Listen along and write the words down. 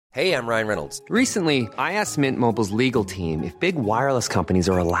Hey, I'm Ryan Reynolds. Recently, I asked Mint Mobile's legal team if big wireless companies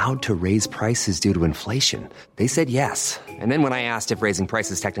are allowed to raise prices due to inflation. They said yes. And then when I asked if raising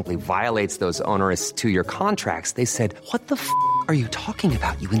prices technically violates those onerous two-year contracts, they said, "What the f*** are you talking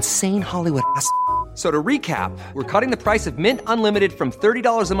about, you insane Hollywood ass?" So to recap, we're cutting the price of Mint Unlimited from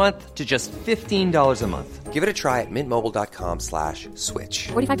 $30 a month to just $15 a month. Give it a try at mintmobile.com/switch.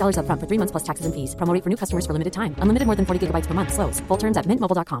 $45 up front for 3 months plus taxes and fees. Promo rate for new customers for limited time. Unlimited more than 40 gigabytes per month. Slows full terms at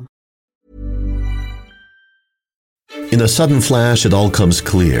mintmobile.com. In a sudden flash, it all comes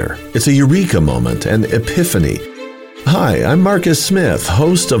clear. It's a eureka moment, an epiphany. Hi, I'm Marcus Smith,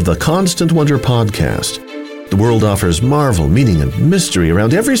 host of the Constant Wonder podcast. The world offers marvel, meaning, and mystery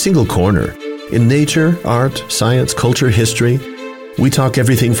around every single corner. In nature, art, science, culture, history, we talk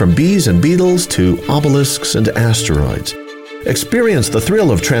everything from bees and beetles to obelisks and asteroids. Experience the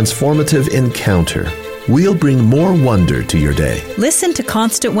thrill of transformative encounter. We'll bring more wonder to your day. Listen to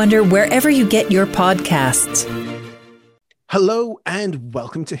Constant Wonder wherever you get your podcasts. Hello and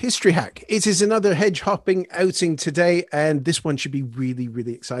welcome to History Hack. It is another hedge-hopping outing today, and this one should be really,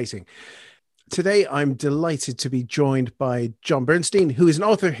 really exciting. Today, I'm delighted to be joined by John Bernstein, who is an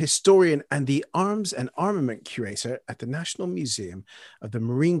author, historian, and the Arms and Armament Curator at the National Museum of the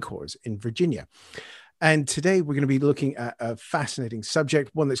Marine Corps in Virginia. And today, we're going to be looking at a fascinating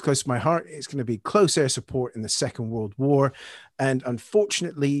subject, one that's close to my heart. It's going to be close air support in the Second World War. And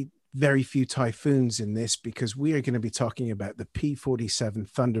unfortunately, very few typhoons in this, because we are going to be talking about the P-47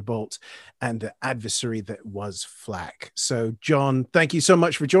 Thunderbolt and the adversary that was flak. So, John, thank you so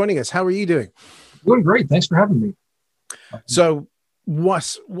much for joining us. How are you doing? Doing great. Thanks for having me. So,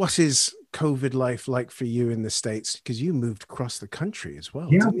 what is COVID life like for you in the States? Because you moved across the country as well.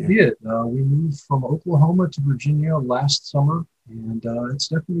 Yeah, we did. We moved from Oklahoma to Virginia last summer, and it's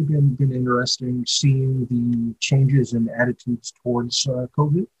definitely been interesting seeing the changes in attitudes towards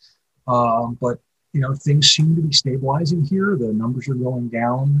COVID. But, you know, things seem to be stabilizing here. The numbers are going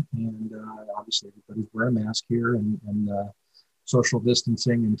down, and obviously everybody's wearing a mask here and social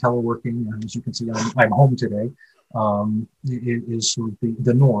distancing and teleworking. As you can see, I'm home today. It is sort of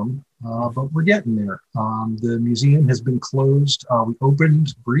the norm, but we're getting there. The museum has been closed. We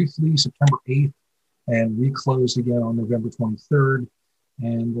opened briefly September 8th and reclosed again on November 23rd.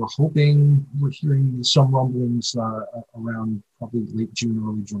 And we're hearing some rumblings around probably late June,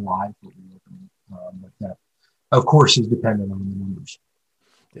 early July for reopening. But that, of course, is dependent on the numbers.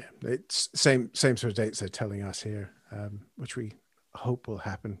 Yeah, it's same sort of dates they're telling us here, which we hope will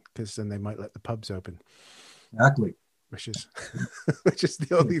happen, because then they might let the pubs open. Exactly. Which is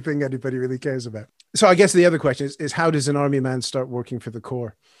the only thing anybody really cares about. So I guess the other question is how does an army man start working for the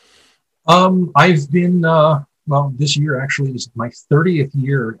Corps? I've been... Well, this year actually is my 30th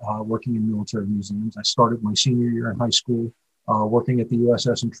year working in military museums. I started my senior year in high school working at the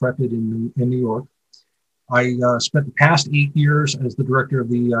USS Intrepid in New York. I spent the past 8 years as the director of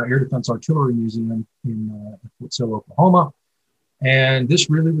the Air Defense Artillery Museum in Fort Sill, Oklahoma. And this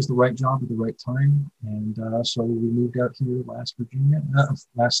really was the right job at the right time. And so we moved out here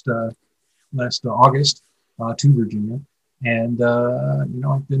last August to Virginia. And,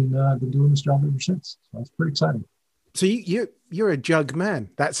 I've been doing this job ever since. So that's pretty exciting. So you're a jug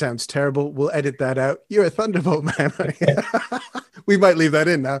man. That sounds terrible. We'll edit that out. You're a Thunderbolt man. We might leave that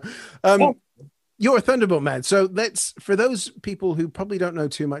in now. You're a Thunderbolt man. So for those people who probably don't know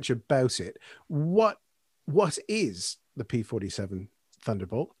too much about it, what is the P-47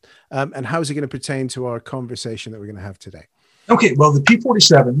 Thunderbolt? And how is it going to pertain to our conversation that we're going to have today? Okay, well, the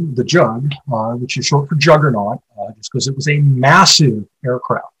P-47, the Jug, which is short for Juggernaut, just because it was a massive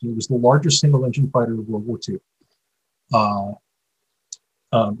aircraft. It was the largest single-engine fighter of World War II.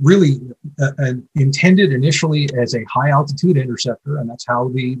 Really intended initially as a high-altitude interceptor, and that's how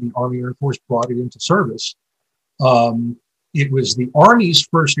the Army Air Force brought it into service. It was the Army's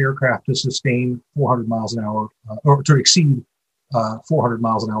first aircraft to sustain 400 miles an hour, or to exceed 400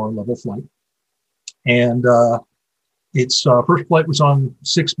 miles an hour level flight. And its first flight was on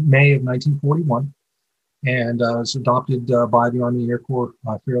 6th May of 1941, and was adopted by the Army Air Corps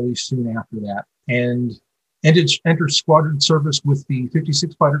fairly soon after that, and entered squadron service with the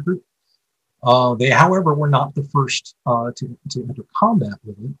 56th Fighter Group. They, however, were not the first to enter combat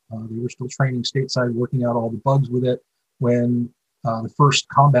with it. They were still training stateside, working out all the bugs with it when the first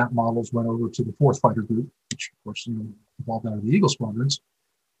combat models went over to the 4th Fighter Group, which, of course, evolved out of the Eagle Squadrons.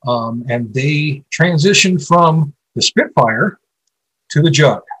 And they transitioned from the Spitfire to the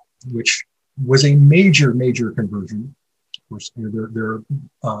Jug, which was a major, major conversion. Of course, there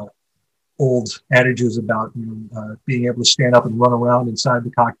are old adages about being able to stand up and run around inside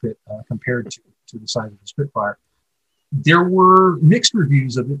the cockpit compared to the size of the Spitfire. There were mixed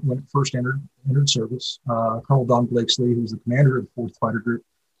reviews of it when it first entered service. Colonel Don Blakesley, who was the commander of the 4th Fighter Group,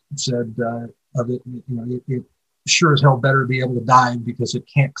 said of it, it sure as hell better be able to dive because it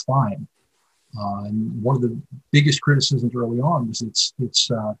can't climb. And one of the biggest criticisms early on was its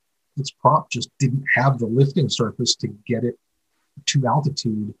prop just didn't have the lifting surface to get it to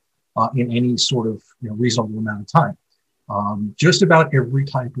altitude in any sort of reasonable amount of time. Just about every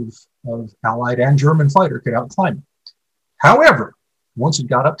type of Allied and German fighter could outclimb it. However, once it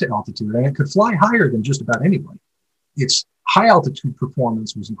got up to altitude, and it could fly higher than just about anybody, its high altitude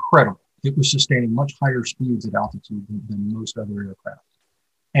performance was incredible. It was sustaining much higher speeds at altitude than most other aircraft.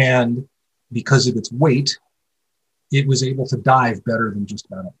 And because of its weight, it was able to dive better than just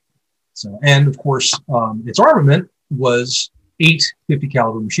about anything. So, and of course, its armament was 8 50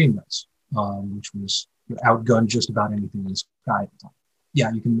 caliber machine guns, which was outgunned just about anything in the sky at the time. Yeah,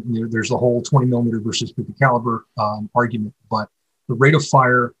 there's the whole 20 millimeter versus 50 caliber argument, but the rate of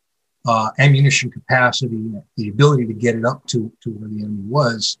fire, ammunition capacity, the ability to get it up to where the enemy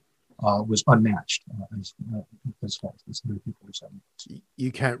was unmatched as far as the P-47.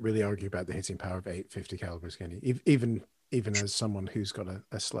 You can't really argue about the hitting power of 8 50 calibers, can you? Even as someone who's got a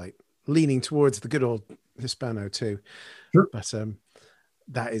slight leaning towards the good old Hispano too. Sure. But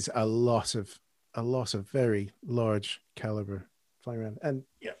that is a lot of very large caliber flying around. And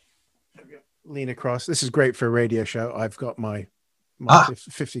yeah, lean across. This is great for a radio show. I've got my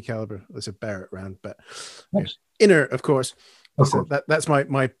 50 caliber. There's a Barrett round, but nice. Inner, of course. So that's my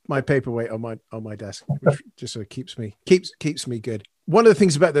paperweight on my desk, which just sort of keeps me good. One of the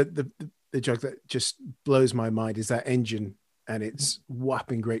things about the jug that just blows my mind is that engine and its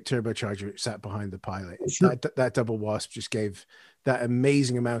whopping great turbocharger sat behind the pilot. Sure. That double wasp just gave that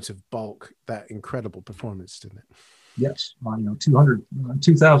amazing amount of bulk, that incredible performance, didn't it? Yes,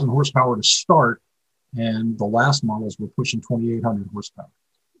 2,000 horsepower to start, and the last models were pushing 2,800 horsepower.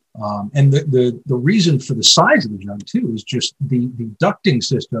 And the reason for the size of the jug too is just the ducting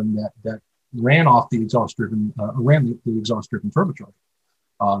system that ran off the exhaust-driven turbocharger.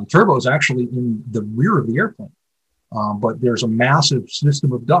 The turbo is actually in the rear of the airplane, but there's a massive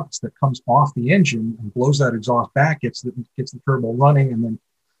system of ducts that comes off the engine and blows that exhaust back, gets the turbo running, and then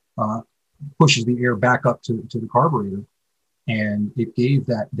pushes the air back up to the carburetor, and it gave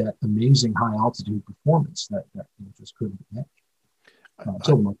that amazing high altitude performance that you just couldn't match.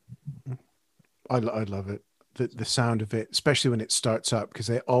 I love it. The sound of it, especially when it starts up, because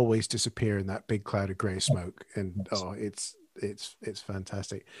they always disappear in that big cloud of gray smoke, and it's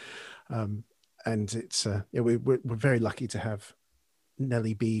fantastic. And it's we're very lucky to have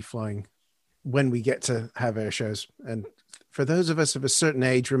Nellie B flying when we get to have air shows. And for those of us of a certain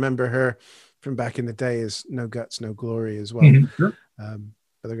age, remember her from back in the day as No Guts, No Glory as well. Mm-hmm. Sure. But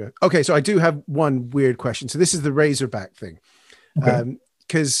there we go. Okay, so I do have one weird question. So this is the Razorback thing. Okay.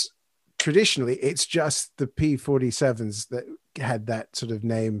 Because traditionally it's just the P-47s that had that sort of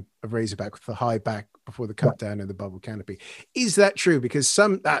name of Razorback with the high back before the cut down and the bubble canopy. Is that true? Because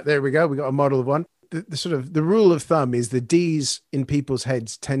there we go. We got a model of one. The sort of the rule of thumb is the Ds in people's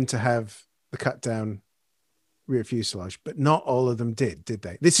heads tend to have the cut down rear fuselage, but not all of them did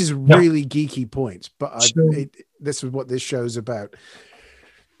they? This is really geeky points, but this is what this show's about.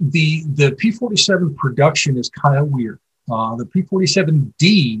 The P-47 production is kind of weird. The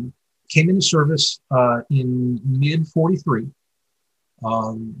P-47D came into service in mid-43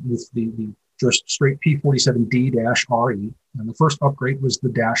 with the just straight P-47D-RE, and the first upgrade was the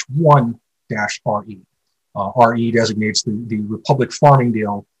 -1-RE. RE designates the Republic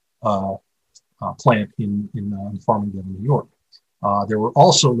Farmingdale plant in Farmingdale, New York. There were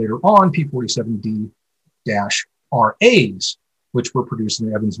also later on P-47D-RAs, which were produced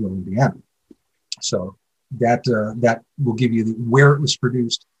in Evansville, Indiana. So that will give you where it was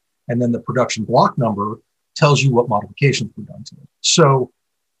produced, and then the production block number tells you what modifications were done to it. So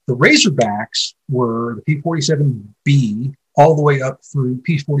the Razorbacks were the P-47B all the way up through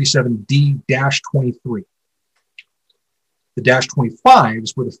P-47D-23. The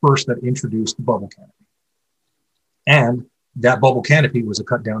 -25s were the first that introduced the bubble canopy, and that bubble canopy was a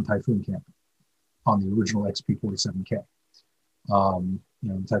cut-down Typhoon canopy on the original XP-47K.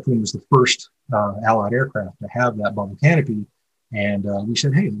 The Typhoon was the first Allied aircraft to have that bubble canopy, and we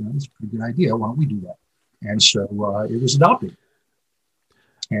said, hey, that's a pretty good idea. Why don't we do that? And so it was adopted.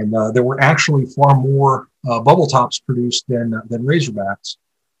 And there were actually far more bubble tops produced than Razorbacks,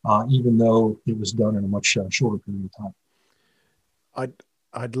 even though it was done in a much shorter period of time.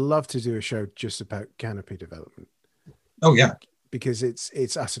 I'd love to do a show just about canopy development. Oh yeah, because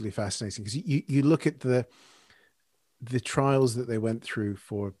it's utterly fascinating. Because you look at the trials that they went through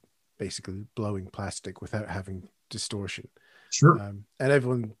for basically blowing plastic without having distortion. Sure. And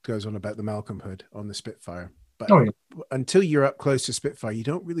everyone goes on about the Malcolm hood on the Spitfire. But until you're up close to Spitfire, you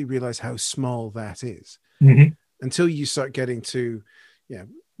don't really realize how small that is. Mm-hmm. Until you start getting to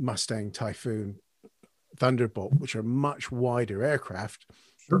Mustang, Typhoon, Thunderbolt, which are much wider aircraft.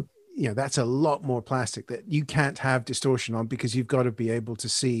 Sure. That's a lot more plastic that you can't have distortion on, because you've got to be able to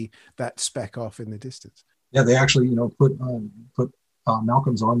see that speck off in the distance. Yeah, they actually, put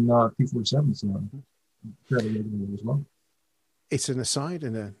Malcolms on P-47s fairly regularly as well. It's an aside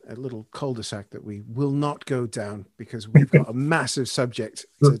and a little cul-de-sac that we will not go down, because we've got a massive subject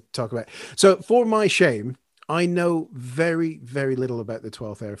to talk about. So for my shame, I know very, very little about the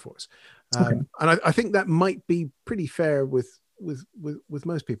 12th Air Force. And I think that might be pretty fair with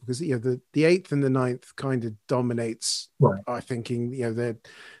most people, because the 8th and the 9th kind of dominates our thinking.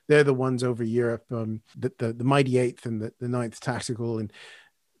 They're the ones over Europe, the mighty 8th and the 9th tactical.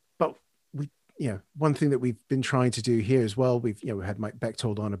 But we one thing that we've been trying to do here as well, we had Mike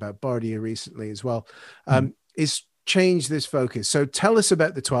Bechtold on about Bardia recently as well, is change this focus. So tell us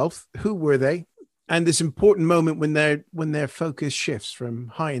about the 12th. Who were they? And this important moment when their focus shifts from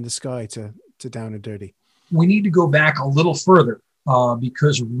high in the sky to down and dirty. We need to go back a little further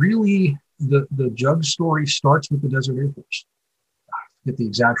because really the Jug story starts with the Desert Air Force. I forget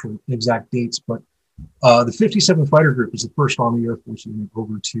the exact dates, but the 57th Fighter Group is the first Army Air Force unit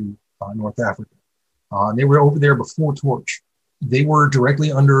over to North Africa. They were over there before Torch. They were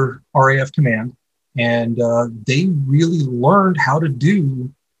directly under RAF command, and they really learned how to do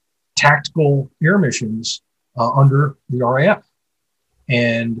tactical air missions under the RAF.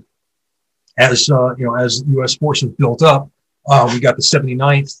 And as as U.S. forces built up, we got the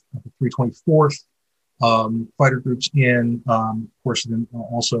 79th, the 324th fighter groups in, of course, then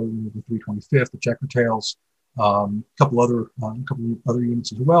also the 325th, the Checker Tails, a couple other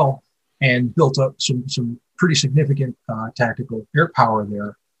units as well, and built up some pretty significant tactical air power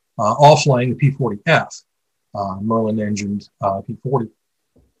there, all flying the P-40F, Merlin-engined P-40.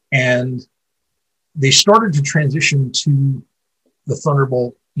 And they started to transition to the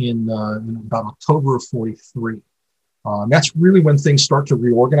Thunderbolt in about October of 43. That's really when things start to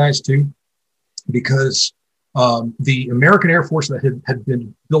reorganize too, because the American Air Force that had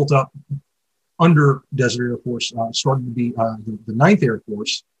been built up under Desert Air Force started to be the 9th Air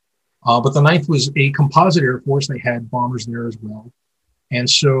Force. But the 9th was a composite Air Force. They had bombers there as well. And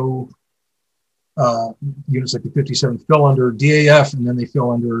so units like the 57th fell under DAF, and then they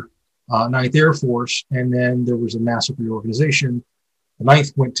fell under 9th Air Force. And then there was a massive reorganization. The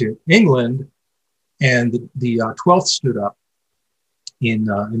 9th went to England, and the 12th stood up in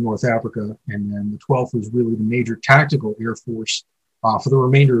North Africa. And then the 12th was really the major tactical Air Force for the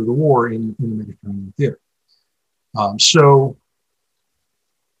remainder of the war in the Mediterranean theater. So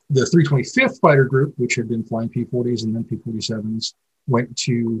the 325th Fighter Group, which had been flying P-40s and then P-47s, went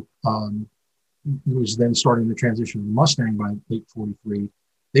to, was then starting the transition to the Mustang by late 43.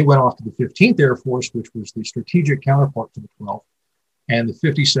 They went off to the 15th Air Force, which was the strategic counterpart to the 12th, and the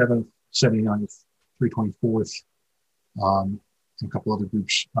 57th, 79th, 324th, and a couple other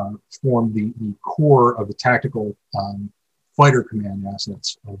groups formed the core of the tactical fighter command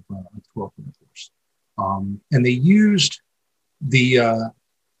assets of the 12th Air Force. And they used the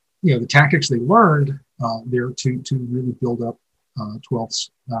tactics they learned there to really build up 12th's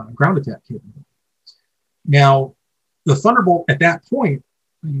ground attack capability. Now, the Thunderbolt at that point,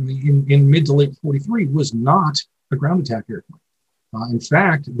 in mid to late 43, was not a ground attack airplane. In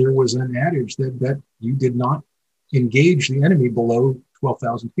fact, there was an adage that you did not engage the enemy below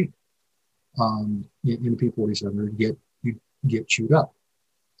 12,000 feet in a P-47, or you'd get chewed up,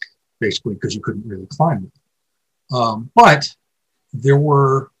 basically, because you couldn't really climb it. But there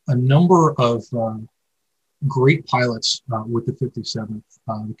were a number of great pilots with the 57th.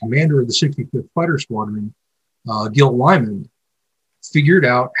 The commander of the 65th Fighter Squadron, Gil Lyman, figured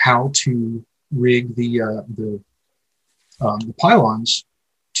out how to rig the pylons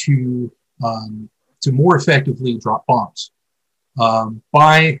to more effectively drop bombs.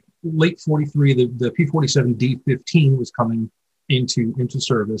 By late 43, the P-47 D-15 was coming into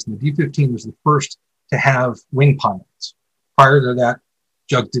service, and the D-15 was the first to have wing pylons. Prior to that,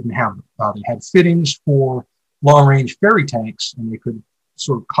 Jug didn't have them. They had fittings for long-range ferry tanks, and they could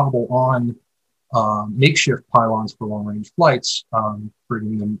sort of cobble on makeshift pylons for long-range flights,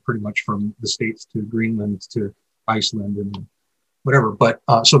 bringing them pretty much from the States to Greenland to Iceland and whatever. But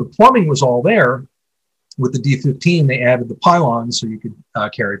so the plumbing was all there. With the D-15, they added the pylons so you could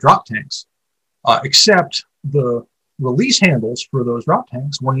carry drop tanks, except the release handles for those drop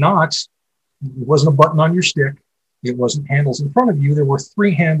tanks were not, it wasn't a button on your stick. It wasn't handles in front of you. There were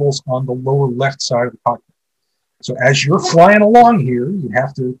 3 handles on the lower left side of the cockpit. So as you're flying along here, you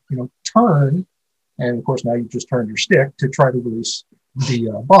have to, turn. And of course, now you've just turned your stick to try to release the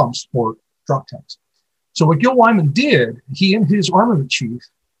bombs or drop tanks. So what Gil Wyman did, he and his armament chief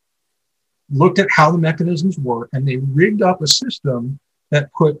looked at how the mechanisms work, and they rigged up a system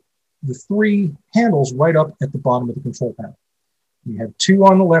that put the 3 handles right up at the bottom of the control panel. You have 2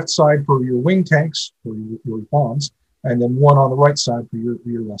 on the left side for your wing tanks, for your bombs, and then 1 on the right side for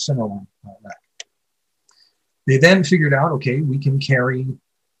your center line rack. They then figured out, okay, we can carry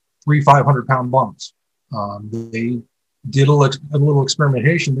 3 500-pound bombs. They did a little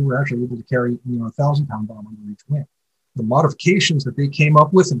experimentation. They were actually able to carry, a 1,000-pound bomb under each wing. The modifications that they came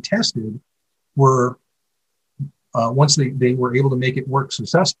up with and tested were, once they were able to make it work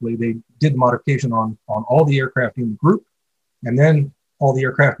successfully, they did the modification on all the aircraft in the group, and then all the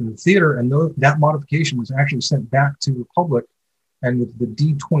aircraft in the theater. And that modification was actually sent back to Republic, and with the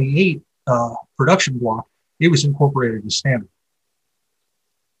D-28 production block, it was incorporated as standard.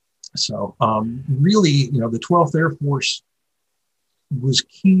 So really, the 12th Air Force was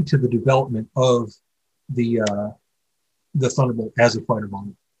key to the development of the Thunderbolt as a fighter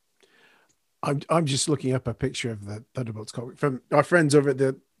bomber. I'm just looking up a picture of the Thunderbolt's cockpit from our friends over at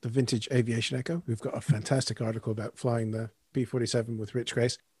the Vintage Aviation Echo. We've got a fantastic article about flying the P-47 with Rich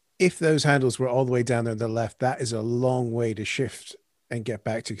Grace. If those handles were all the way down there on the left, that is a long way to shift and get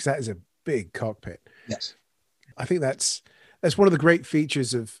back to, because that is a big cockpit. Yes. I think that's one of the great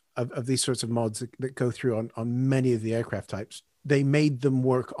features of these sorts of mods that go through on many of the aircraft types. They made them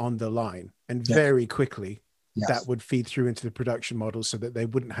work on the line, and very quickly that would feed through into the production models so that they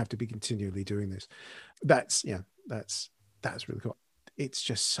wouldn't have to be continually doing this. That's really cool. It's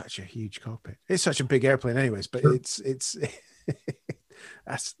just such a huge cockpit. It's such a big airplane anyways, but it's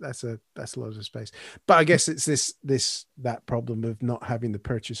that's a lot of space. But I guess it's that problem of not having the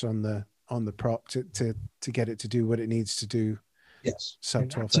purchase on the prop to get it to do what it needs to do. Yes. Sub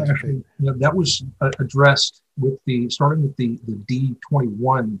 12,000 feet. That was addressed starting with the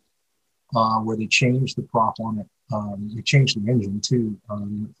D-21, where they changed the prop on it. They changed the engine too,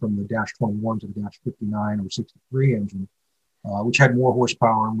 from the Dash 21 to the Dash 59 or 63 engine, which had more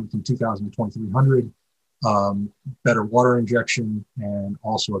horsepower and went from 2,000 to 2,300, better water injection, and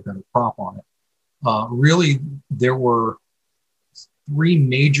also a better prop on it. Really, there were 3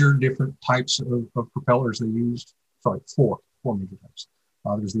 major different types of propellers they used. Sorry, four major types.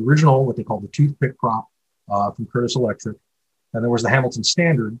 There's the original, what they call the toothpick prop from Curtiss Electric. And there was the Hamilton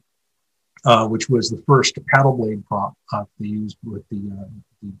Standard, which was the first paddle blade prop they used with the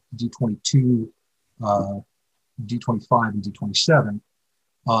D-22, D-25, and D-27.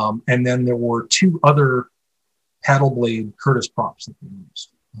 And then there were 2 other paddle blade Curtiss props that they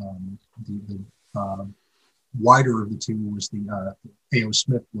used. The wider of the 2 was the A.O.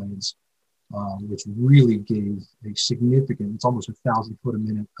 Smith blades, which really gave a significant, it's almost 1,000 foot a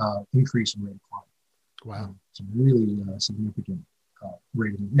minute increase in rate of climb. Wow. It's a really significant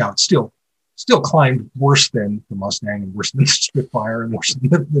rate. Now, it's still climbed worse than the Mustang and worse than the Spitfire and worse than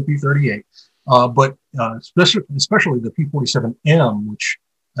the P-38. But especially the P-47M, which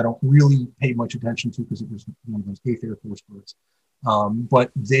I don't really pay much attention to because it was one of those 8th Air Force birds.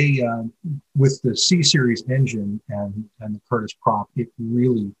 But they, with the C-Series engine and the Curtiss prop, it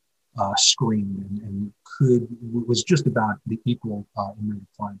really screamed and was just about the equal in rate of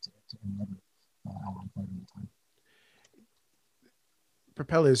climb to any other Allied fighter at the time.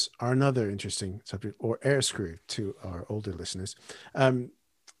 Propellers are another interesting subject, or air screw to our older listeners.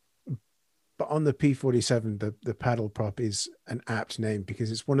 But on the P-47, the paddle prop is an apt name because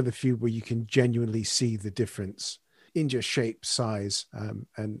it's one of the few where you can genuinely see the difference in just shape, size,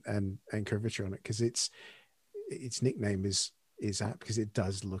 and curvature on it, because its nickname is apt because it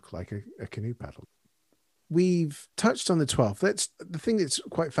does look like a canoe paddle. We've touched on the 12th. The thing that's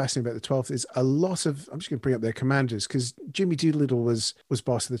quite fascinating about the 12th is a lot of, I'm just going to bring up their commanders, because Jimmy Doolittle was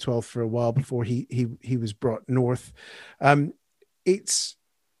boss of the 12th for a while before he was brought north. When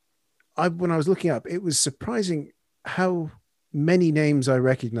I was looking up, it was surprising how many names I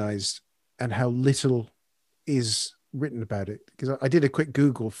recognized and how little is written about it, because I did a quick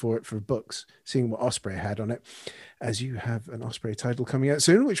Google for it for books, seeing what Osprey had on it, as you have an Osprey title coming out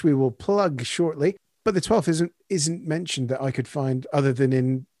soon, which we will plug shortly. But the 12th isn't mentioned that I could find other than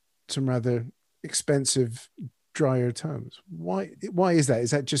in some rather expensive, drier tomes. Why is that? Is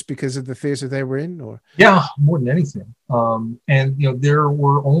that just because of the theater they were in, or? Yeah, more than anything. And there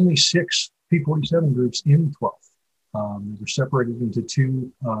were only 6 P-47 groups in 12th. They were separated into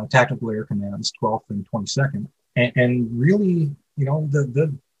 2 tactical air commands, 12th and 22nd. And really,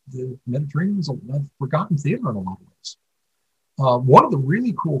 the Mediterranean is a forgotten theater in a lot of ways. One of the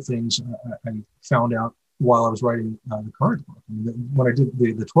really cool things I found out while I was writing the current book. I mean, when I did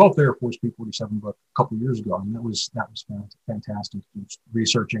the 12th Air Force P-47 book a couple of years ago, I mean, that was fantastic, just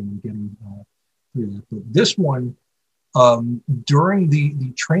researching and getting through that. But this one, during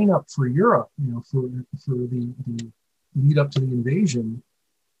the train up for Europe, for the lead up to the invasion,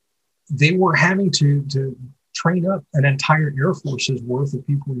 they were having to train up an entire Air Force's worth of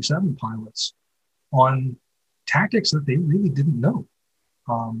P-47 pilots on tactics that they really didn't know.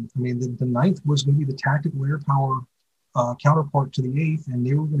 I mean, the 9th was going to be the tactical air power counterpart to the 8th, and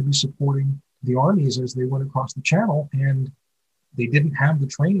they were going to be supporting the armies as they went across the channel, and they didn't have the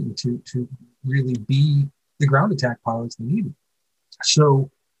training to really be the ground attack pilots they needed. So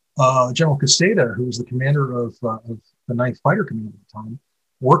General Quesada, who was the commander of the 9th Fighter Command at the time,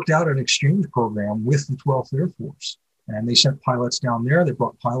 worked out an exchange program with the 12th Air Force, and they sent pilots down there. They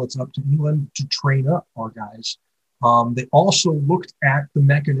brought pilots up to England to train up our guys. They also looked at the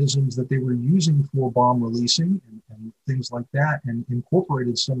mechanisms that they were using for bomb releasing and things like that, and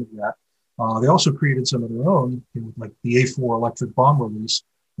incorporated some of that. They also created some of their own, like the A4 electric bomb release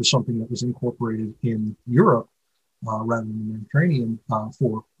was something that was incorporated in Europe rather than the Mediterranean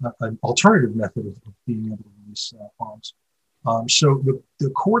for an alternative method of being able to release bombs. So the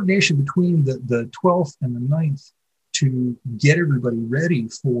coordination between the 12th and the 9th to get everybody ready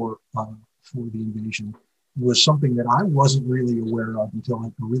for the invasion was something that I wasn't really aware of until I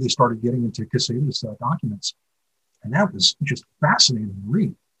really started getting into Quesada's documents. And that was just fascinating to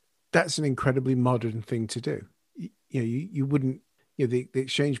read. That's an incredibly modern thing to do. You wouldn't, the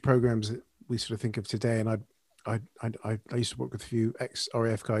exchange programs that we sort of think of today, and I used to work with a few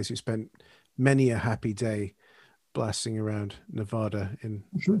ex-RAF guys who spent many a happy day blasting around Nevada in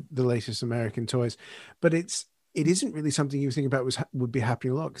the latest American toys. But it isn't really something you think about would be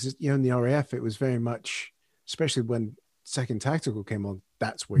happening a lot, because in the RAF it was very much, especially when Second Tactical came on,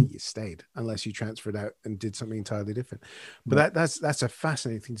 that's where you stayed unless you transferred out and did something entirely different. But that's a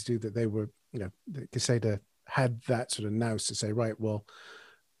fascinating thing to do, that they were, Quesada had that sort of nous to say, right, well,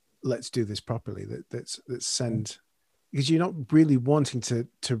 let's do this properly. Let's send, because you're not really wanting to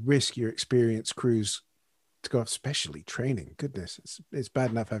risk your experienced crews to go off, especially training. Goodness, it's bad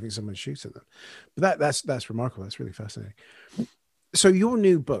enough having someone shoot at them, but that's remarkable. That's really fascinating. So your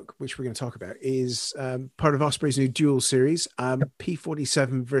new book, which we're going to talk about, is part of Osprey's new dual series,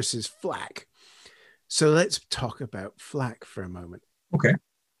 P-47 versus Flak. So let's talk about Flak for a moment. Okay.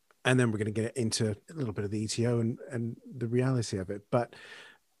 And then we're going to get into a little bit of the ETO and the reality of it. But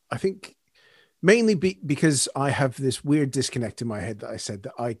I think mainly because I have this weird disconnect in my head that I said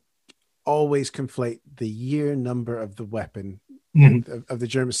that I always conflate the year number of the weapon of the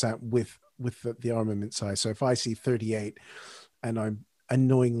German Sat with the armament size. So if I see 38 and I'm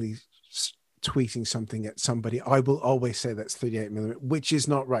annoyingly tweeting something at somebody, I will always say that's 38 millimeter, which is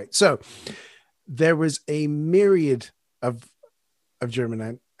not right. So there was a myriad of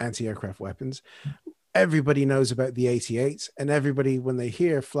German anti-aircraft weapons. Everybody knows about the 88s, and everybody, when they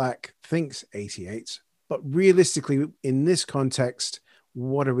hear Flak, thinks 88s. But realistically, in this context,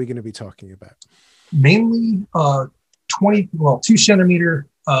 what are we going to be talking about? Mainly 2 centimeter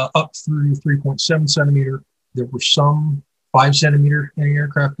up through 3.7 centimeter. There were some 5 centimeter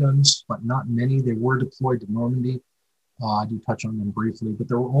anti-aircraft guns, but not many. They were deployed to Normandy. I do touch on them briefly, but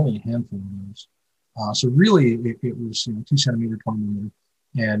there were only a handful of those. So really, it was 2 centimeter, 20 millimeter,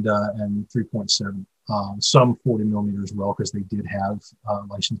 and 3.7. Some 40 millimeter as well, because they did have a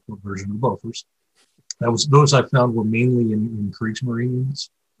license plate version of Bofors. Those I found were mainly in Kriegsmarine units,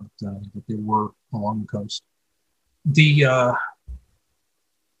 but they were along the coast. The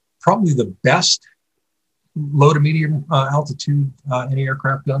probably the best low to medium altitude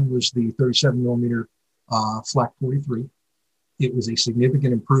anti-aircraft gun was the 37 millimeter Flak 43. It was a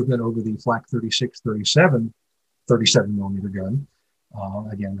significant improvement over the Flak 36-37 37 millimeter gun.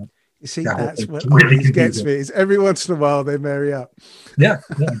 Again, you see, that's what really gets me. Is every once in a while they marry up. Yeah.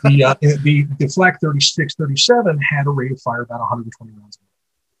 The Flak 36-37 had a rate of fire about 120 rounds.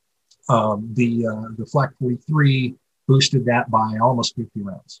 The Flak 43 boosted that by almost 50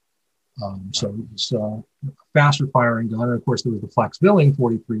 rounds. So it was a faster firing gun. And of course, there was the Flak Zwilling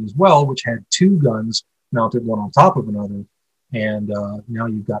 43 as well, which had 2 guns mounted one on top of another. And now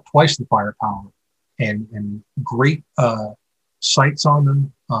you've got twice the firepower and great sights on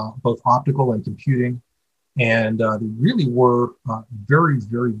them, both optical and computing. And they really were very,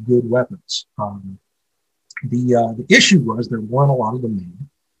 very good weapons. The issue was there weren't a lot of them made.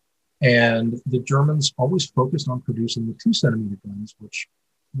 And the Germans always focused on producing the 2 centimeter guns, which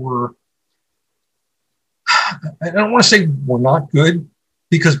were, I don't want to say were not good,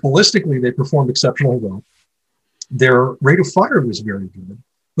 because ballistically they performed exceptionally well. Their rate of fire was very good,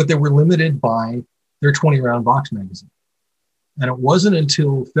 but they were limited by their 20-round Vox magazine. And it wasn't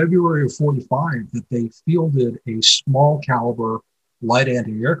until February of 45 that they fielded a small caliber light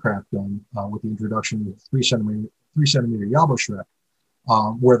anti-aircraft gun with the introduction of 3 centimeter Yaboshrek,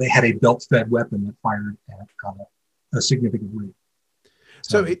 where they had a belt-fed weapon that fired at a significant rate.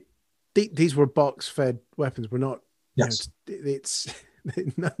 So these were box-fed weapons. We're not. Yes, it's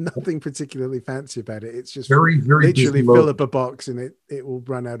nothing particularly fancy about it. It's just very literally fill up a box and it will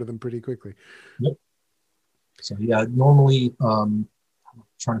run out of them pretty quickly. Yep. So yeah, normally, I'm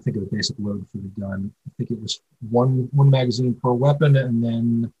trying to think of the basic load for the gun. I think it was one magazine per weapon, and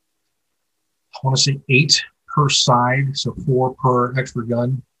then I want to say 8 per side, so 4 per extra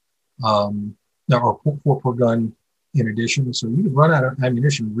gun, or 4 per gun in addition. So you could run out of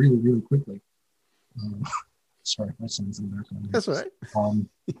ammunition really, really quickly. Sorry, my son's in the background. That's all right.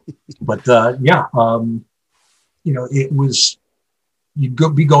 It was,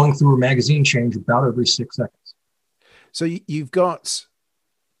 you'd be going through a magazine change about every 6 seconds. So you've got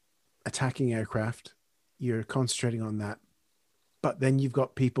attacking aircraft, you're concentrating on that, but then you've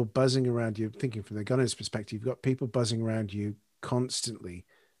got people buzzing around you, thinking from the gunner's perspective, you've got people buzzing around you constantly,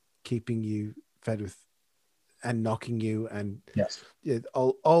 keeping you fed with and knocking you, and yes,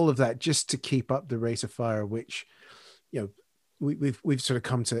 all of that just to keep up the rate of fire, which, we've sort of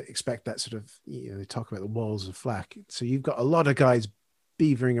come to expect that sort of, they talk about the walls of flak. So you've got a lot of guys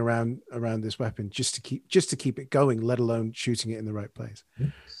beavering around this weapon just to keep it going, let alone shooting it in the right place.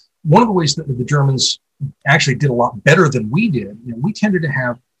 One of the ways that the Germans actually did a lot better than we did, we tended to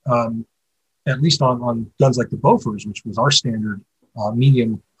have, at least on guns like the Bofors, which was our standard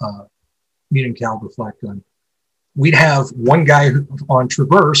medium caliber flak gun, we'd have one guy on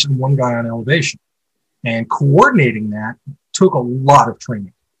traverse and one guy on elevation, and coordinating that took a lot of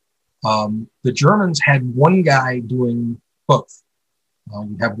training. The Germans had one guy doing both.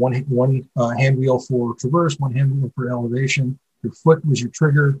 You have one hand wheel for traverse, one hand wheel for elevation. Your foot was your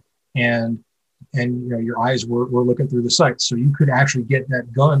trigger, and your eyes were looking through the sights. So you could actually get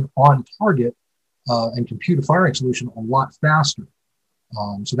that gun on target and compute a firing solution a lot faster.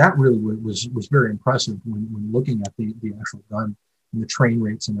 So that really was very impressive when looking at the actual gun and the train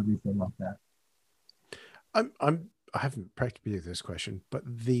rates and everything like that. I haven't practically used this question, but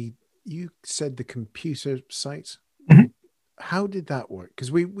you said the computer sight. Mm-hmm. How did that work?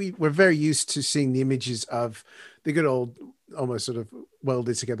 Because we're very used to seeing the images of the good old, almost sort of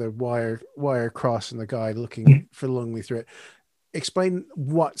welded together wire cross and the guy looking forlornly through it. Explain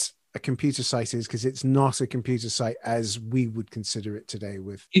what a computer sight is, because it's not a computer sight as we would consider it today.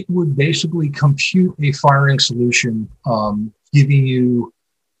 It would basically compute a firing solution, giving you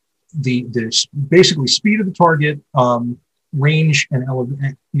the basically speed of the target, range and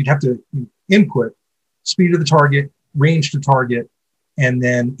elevation. You'd have to input speed of the target, range to target, and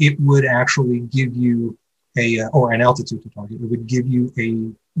then it would actually give you or an altitude to target. It would give you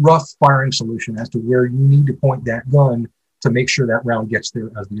a rough firing solution as to where you need to point that gun to make sure that round gets there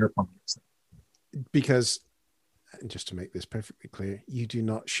as the airplane gets there. Because, and just to make this perfectly clear, you do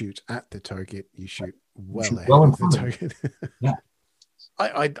not shoot at the target; you shoot well ahead of the target. Yeah,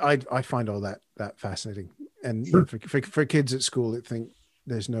 I find all that fascinating, and sure. For kids at school that think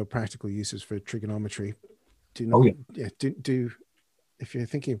there's no practical uses for trigonometry, do not. Do if you're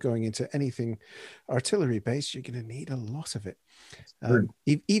thinking of going into anything artillery based, you're going to need a lot of it.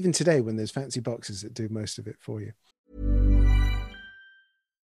 Even today, when there's fancy boxes that do most of it for you.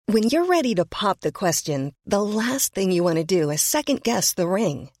 When you're ready to pop the question, the last thing you want to do is second guess the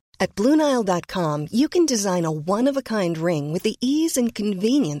ring. At BlueNile.com, you can design a one-of-a-kind ring with the ease and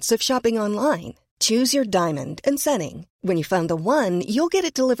convenience of shopping online. Choose your diamond and setting. When you find the one, you'll get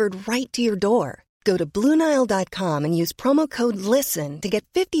it delivered right to your door. Go to BlueNile.com and use promo code LISTEN to get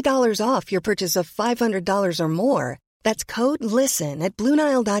 $50 off your purchase of $500 or more. That's code LISTEN at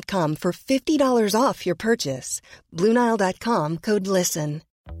BlueNile.com for $50 off your purchase. BlueNile.com, code LISTEN.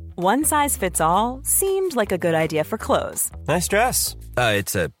 One size fits all seemed like a good idea for clothes. Nice dress.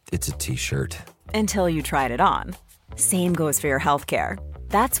 It's a t-shirt. Until you tried it on. Same goes for your healthcare.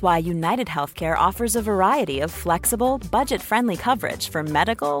 That's why United Healthcare offers a variety of flexible, budget-friendly coverage for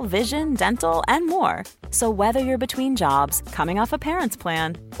medical, vision, dental, and more. So whether you're between jobs, coming off a parent's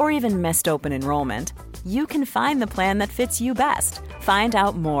plan, or even missed open enrollment, you can find the plan that fits you best. Find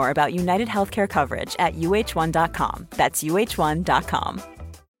out more about United Healthcare coverage at uh1.com. That's uh1.com.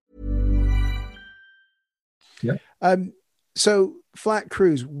 Yeah. So Flak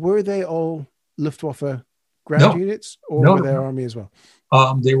crews, were they all Luftwaffe ground units, or were they Army as well?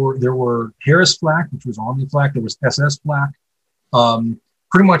 There were Harris Flak, which was Army Flak. There was SS Flak.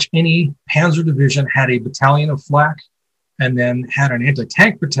 Pretty much any Panzer division had a battalion of Flak. and then had an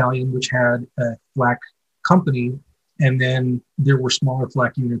anti-tank battalion, which had a flak company, and then there were smaller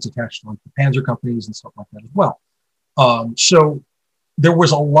flak units attached to like the panzer companies and stuff like that as well. So there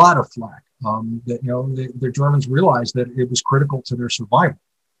was a lot of flak that, the Germans realized that it was critical to their survival.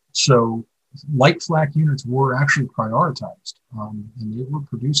 So light flak units were actually prioritized, and they were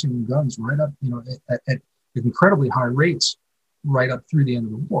producing guns right up, at incredibly high rates right up through the end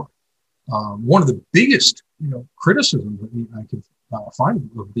of the war. One of the biggest, criticisms that I could find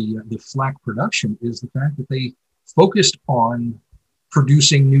of the flak production is the fact that they focused on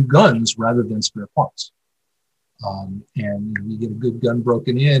producing new guns rather than spare parts. And you get a good gun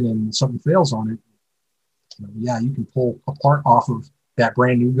broken in and something fails on it, you can pull a part off of that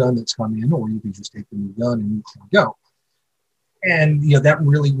brand new gun that's come in, or you can just take the new gun and go. And that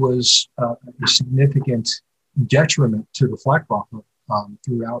really was a significant detriment to the flak profit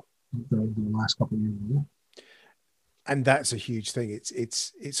throughout the last couple of years of the war. And that's a huge thing.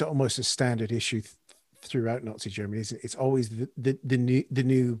 It's almost a standard issue throughout Nazi Germany, isn't it? It's always the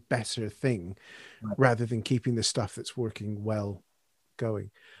new better thing, right, rather than keeping the stuff that's working well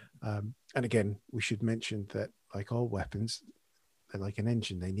going. And again, we should mention that, like all weapons, they're like an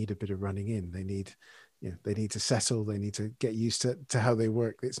engine. They need a bit of running in. They need to settle. They need to get used to how they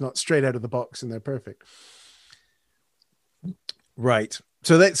work. It's not straight out of the box and they're perfect. Right.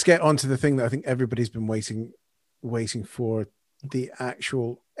 So let's get on to the thing that I think everybody's been waiting for, the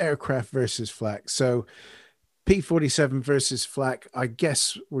actual aircraft versus flak. So P-47 versus flak, I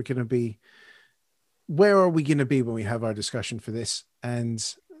guess where are we going to be when we have our discussion for this? And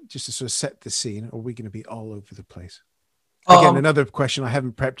just to sort of set the scene, are we going to be all over the place? Again, another question I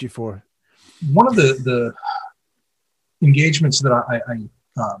haven't prepped you for. One of the engagements that I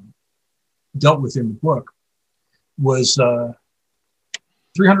dealt with in the book was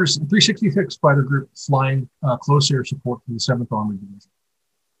 366th Fighter Group flying close air support for the 7th Armored Division.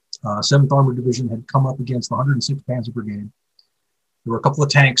 7th Armored Division had come up against the 106th Panzer Brigade. There were a couple of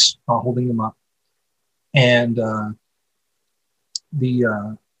tanks holding them up. And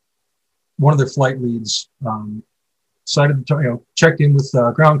one of their flight leads checked in with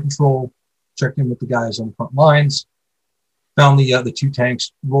ground control, checked in with the guys on the front lines, found the two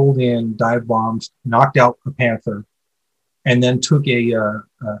tanks, rolled in, dive bombed, knocked out a Panther, and then took a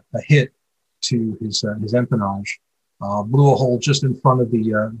hit to his empennage, blew a hole just in front of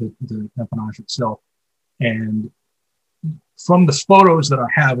the empennage itself. And from the photos that I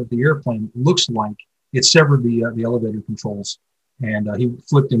have of the airplane, it looks like it severed the elevator controls, and he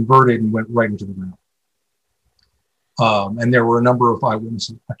flipped inverted and went right into the ground. And there were a number of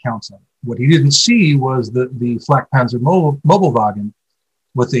eyewitness accounts of it. What he didn't see was the Flak Panzer Mobilwagen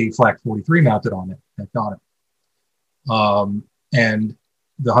with the Flak 43 mounted on it that got it. And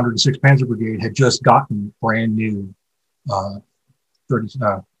the 106th Panzer Brigade had just gotten brand new Flak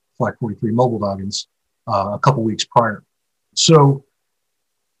 43 Mobilwagens a couple weeks prior. So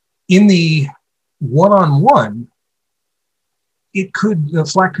in the one-on-one,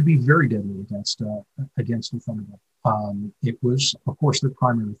 Flak could be very deadly against the Thunderbolt. It was, of course, their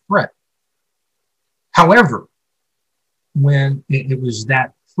primary threat. However, when it was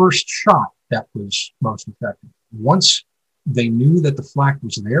that first shot that was most effective, once they knew that the flak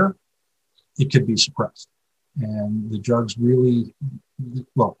was there, it could be suppressed. And the Jugs really,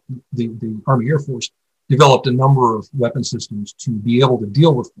 the Army Air Force developed a number of weapon systems to be able to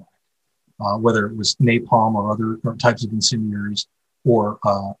deal with flak, whether it was napalm or other types of incendiaries, or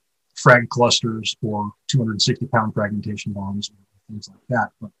frag clusters, or 260-pound fragmentation bombs, or things like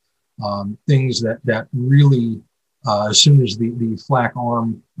that. But things that really, as soon as the flak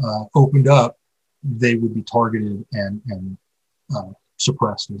arm opened up, they would be targeted and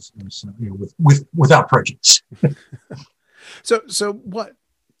suppressed without prejudice. So what?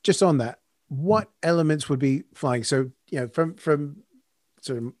 Just on that, what elements would be flying? So from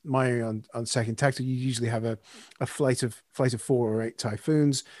sort of my on second tactical, you usually have a flight of 4 or 8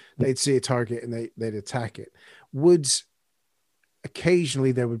 Typhoons. They'd see a target and they'd attack it.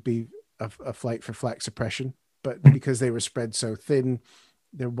 Occasionally there would be a flight for flak suppression, but because they were spread so thin,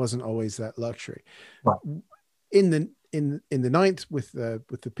 there wasn't always that luxury. Right. In the 9th with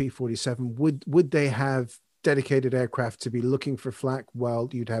the P-47, would they have dedicated aircraft to be looking for flak while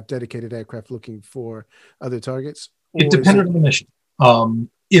you'd have dedicated aircraft looking for other targets? It depended on the mission.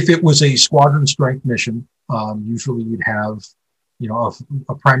 If it was a squadron strength mission, usually you'd have, a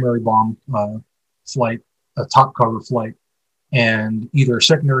primary bomb flight, a top cover flight, and either a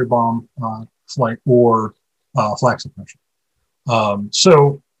secondary bomb flight or flak suppression.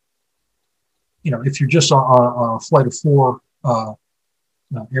 So, if you're just on a flight of 4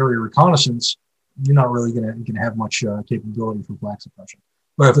 area reconnaissance, you're not really going to have much capability for flak suppression.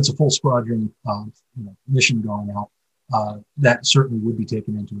 But if it's a full squadron mission going out, that certainly would be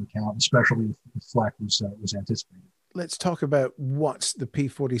taken into account, especially if flak was anticipated. Let's talk about what the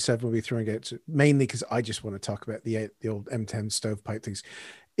P-47 will be throwing out, mainly because I just want to talk about the old M10 stovepipe things.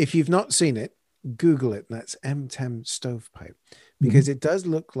 If you've not seen it, Google it, and that's M10 stovepipe, because it does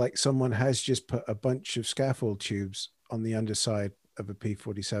look like someone has just put a bunch of scaffold tubes on the underside of a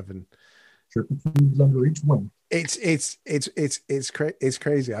P-47. Under each wing. It's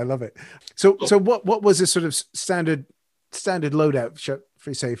crazy. I love it. So what was the sort of standard loadout, shall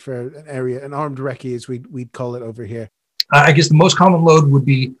we say, for an area, an armed recce, as we'd call it over here? I guess the most common load would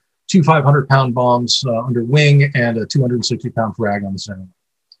be 2 500-pound bombs under wing and a 260-pound frag on the center.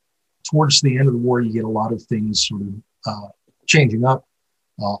 Towards the end of the war, you get a lot of things sort of changing up.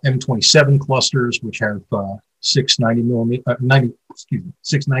 M27 clusters, which have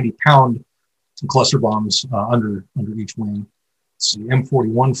 690-pound cluster bombs under each wing. It's the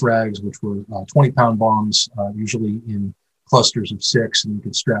M41 frags, which were 20-pound bombs, usually in clusters of 6, and you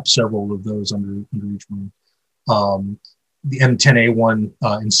could strap several of those under each wing. The M10A1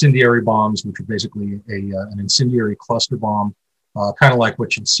 incendiary bombs, which are basically an incendiary cluster bomb, kind of like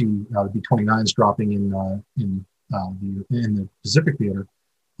what you'd see the B-29s dropping in the Pacific theater.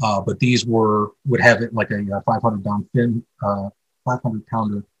 But these would have it like a 500-pound fin,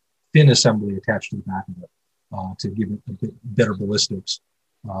 500-pounder fin assembly attached to the back of it to give it a bit better ballistics.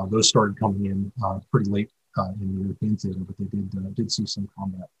 Those started coming in pretty late in the European theater, but they did see some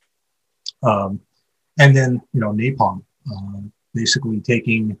combat. And then napalm, basically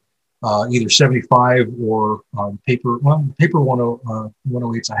taking either 75 or paper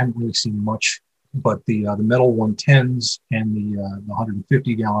 108s. I haven't really seen much, but the metal 110s and the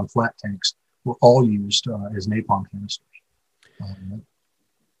 150-gallon flat tanks were all used as napalm canisters.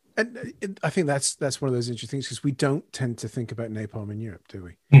 And I think that's one of those interesting things, because we don't tend to think about napalm in Europe,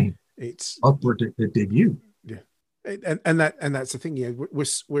 do we? It's upward to debut. Yeah, and that's the thing. Yeah,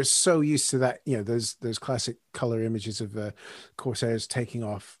 we're so used to that. Those classic color images of Corsairs taking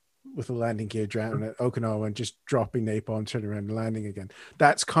off with the landing gear down at Okinawa and just dropping napalm, turning around and landing again.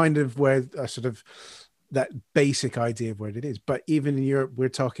 That's kind of where sort of that basic idea of what it is. But even in Europe, we're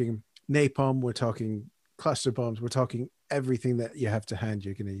talking napalm, we're talking cluster bombs, we're talking everything that you have to hand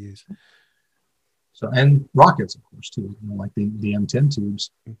you're going to use. So, and rockets, of course, too, like the M10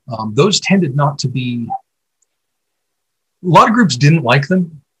 tubes. Those tended not to be, a lot of groups didn't like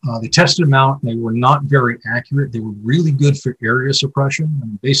them. They tested them out, and they were not very accurate. They were really good for area suppression. I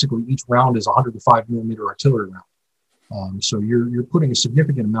mean, basically, each round is a 105 millimeter artillery round. So you're putting a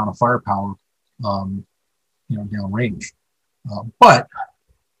significant amount of firepower, downrange. But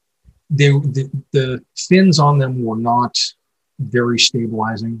the fins on them were not very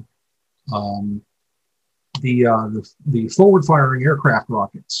stabilizing. The forward-firing aircraft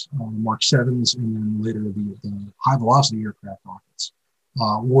rockets, Mark 7s, and then later the high-velocity aircraft rockets,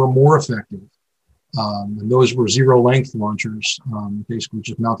 were more effective. And those were zero-length launchers, basically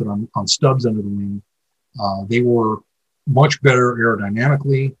just mounted on stubs under the wing. They were much better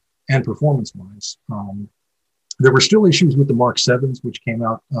aerodynamically and performance-wise. There were still issues with the Mark 7s, which came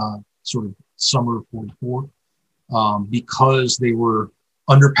out sort of summer of 44, because they were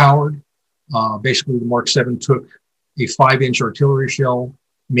underpowered. Basically, the Mark 7 took a 5-inch artillery shell,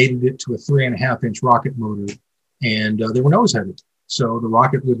 mated it to a 3.5-inch rocket motor, and they were nose-headed. So the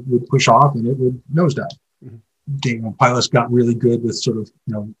rocket would push off and it would nosedive. Pilots got really good with sort of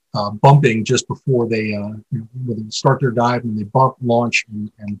bumping just before they when they start their dive, and they bump, launch,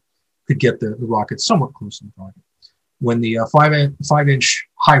 and could get the rocket somewhat close to the target. When the 5-inch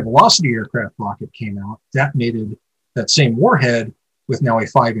high-velocity aircraft rocket came out, that mated that same warhead with now a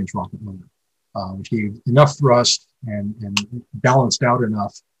 5-inch rocket motor, which gave enough thrust and balanced out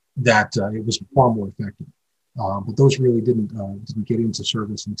enough that it was far more effective. But those really didn't get into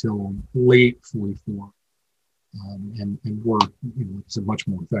service until late 44, and were much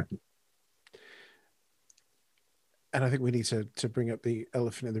more effective. And I think we need to bring up the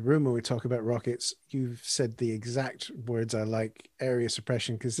elephant in the room when we talk about rockets. You've said the exact words I like: area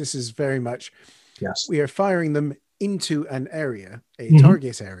suppression, because this is very much, yes, we are firing them into an area, a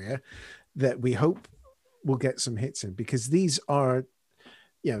target area, that we hope will get some hits in, because these are,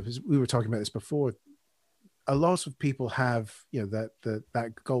 we were talking about this before. A lot of people have,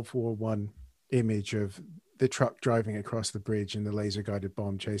 that Gulf War I image of the truck driving across the bridge and the laser guided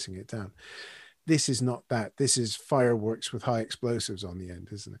bomb chasing it down. This is not that. This is fireworks with high explosives on the end,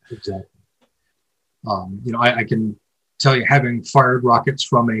 isn't it? Exactly. I can tell you, having fired rockets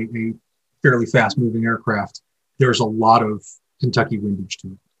from a fairly fast moving aircraft, there's a lot of Kentucky windage to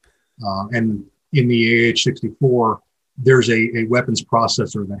it. And in the AH-64, there's a weapons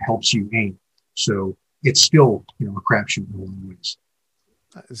processor that helps you aim. So it's still, a crapshoot in a lot of ways.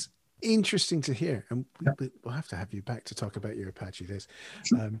 That is interesting to hear, and we'll have to have you back to talk about your Apache days.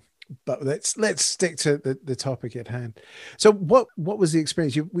 Sure. But let's stick to the topic at hand. So what was the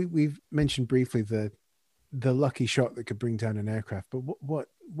experience? We've mentioned briefly the lucky shot that could bring down an aircraft, but what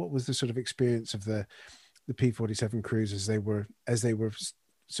was the sort of experience of the P-47 crews as they were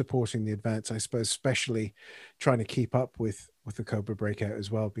supporting the advance? I suppose especially trying to keep up with the Cobra breakout as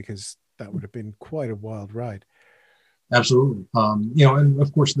well, because that would have been quite a wild ride. Absolutely. And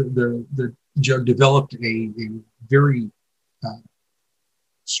of course the Jug developed a very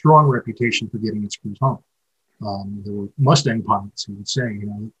strong reputation for getting its crews home. There were Mustang pilots who would say,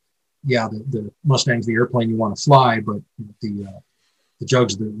 the Mustang's the airplane you want to fly, but the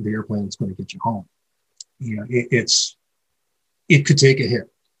Jug's the airplane that's going to get you home. It could take a hit.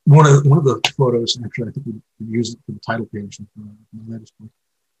 One of the photos, actually, I think we used it for the title page of my latest book,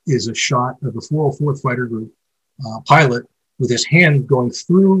 is a shot of the 404th Fighter Group pilot with his hand going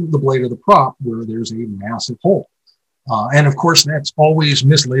through the blade of the prop where there's a massive hole. And of course, that's always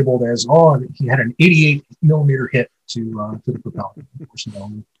mislabeled as, he had an 88 millimeter hit to the propeller. Of course,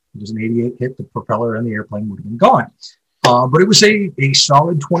 it was an 88 hit, the propeller and the airplane would have been gone. But it was a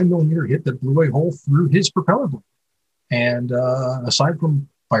solid 20 millimeter hit that blew a hole through his propeller blade. And aside from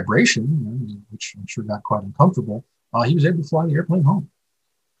vibration, which I'm sure got quite uncomfortable, he was able to fly the airplane home.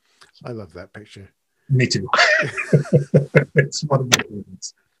 I love that picture. Me too. It's one of my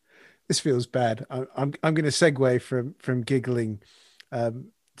favorites. This feels bad. I'm going to segue from giggling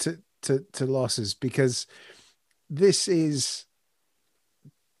to losses, because this is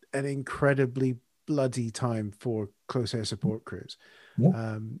an incredibly bloody time for close air support crews.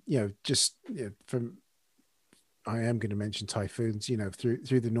 Yeah. From, I am going to mention typhoons,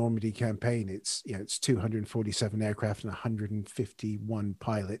 through the Normandy campaign, it's 247 aircraft and 151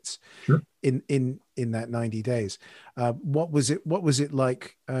 pilots. Sure. in that 90 days. What was it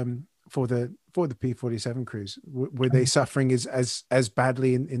like for the P-47 crews? Were they suffering as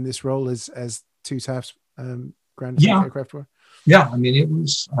badly in this role as two TAF's ground aircraft were? Yeah, I mean, it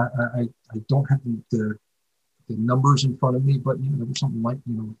was. I don't have the numbers in front of me, but there was something like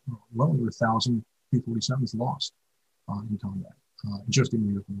well over 1,000 P-47s lost in combat, just in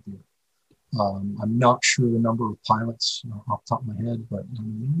the airplane theater. I'm not sure the number of pilots off the top of my head, but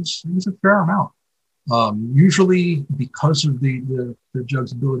it was a fair amount. Usually, because of the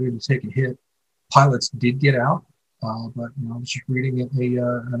Jug's ability to take a hit, pilots did get out. But I was just reading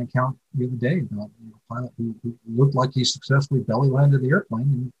an account the other day about a pilot who looked like he successfully belly landed the airplane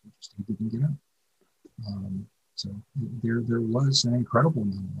and he didn't get out. So there was an incredible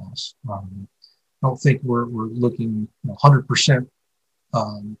amount of loss. I don't think we're looking 100%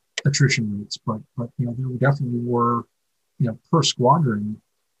 attrition rates, but there definitely were per squadron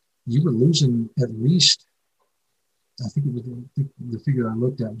you were losing at least, I think it was the figure I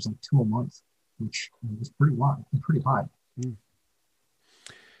looked at was like 2 a month, which was pretty pretty high. Mm.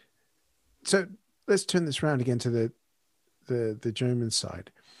 So let's turn this around again to the German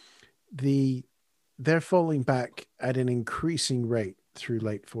side. They're falling back at an increasing rate through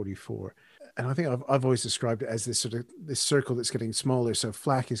late 44. And I think I've always described it as this circle that's getting smaller. So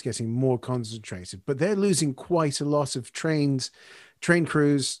flak is getting more concentrated, but they're losing quite a lot of train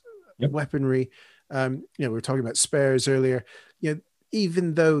crews, yep. Weaponry. We were talking about spares earlier.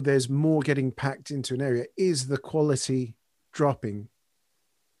 Even though there's more getting packed into an area, is the quality dropping,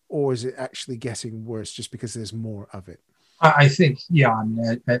 or is it actually getting worse just because there's more of it? I think, yeah. I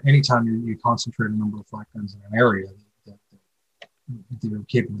mean, at any time you concentrate a number of flak guns in an area, their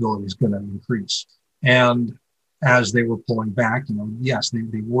capability is going to increase. And as they were pulling back, yes,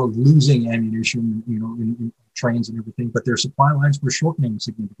 they were losing ammunition, in trains and everything, but their supply lines were shortening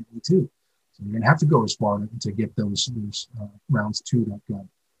significantly too. So you're going to have to go as far to get those rounds to that gun.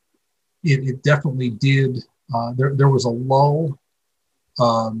 It definitely did. There was a lull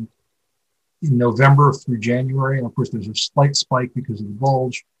in November through January. And of course, there's a slight spike because of the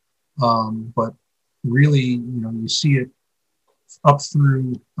bulge. But really, you see it up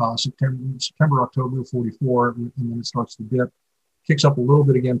through September, October 44, and then it starts to dip, kicks up a little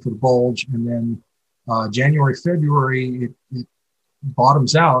bit again for the bulge, and then January, February, it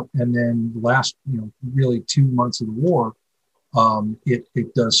bottoms out, and then the last, really 2 months of the war,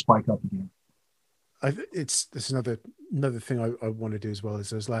 it does spike up again. This is another thing I want to do as well, is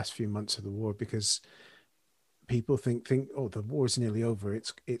those last few months of the war, because people think oh, the war's nearly over,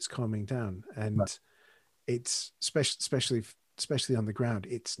 it's calming down, and right. It's especially on the ground,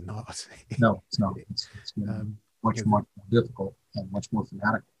 it's not. No, it's not. It's much more difficult and much more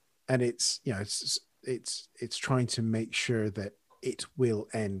fanatical. and it's it's trying to make sure that it will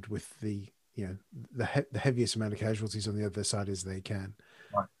end with the the heaviest amount of casualties on the other side as they can.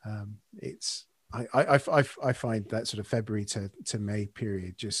 Right. It's I find that sort of February to May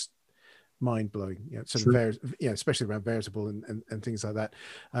period just mind blowing. Especially around Veritable and things like that.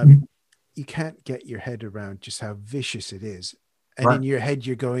 You can't get your head around just how vicious it is, and in your head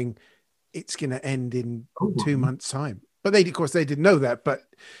you're going, it's going to end in 2 months' time. But of course they didn't know that. But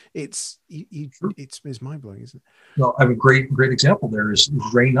it's mind blowing, isn't it? Well, I have a great example. There is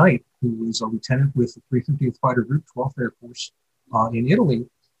Ray Knight, who was a lieutenant with the 350th Fighter Group, 12th Air Force, in Italy.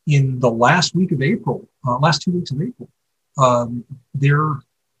 In the last week of April, last 2 weeks of April,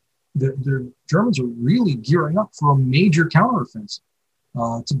 the Germans are really gearing up for a major counteroffensive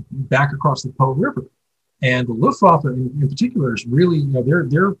to back across the Po River, and the Luftwaffe in particular is really,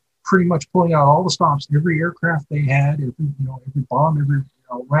 they're pretty much pulling out all the stops. Every aircraft they had, every bomb, every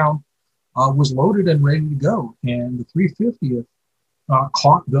round was loaded and ready to go, and the 350th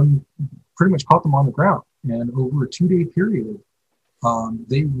pretty much caught them on the ground, and over a 2-day period.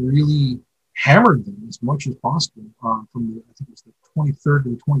 They really hammered them as much as possible from I think it was the 23rd to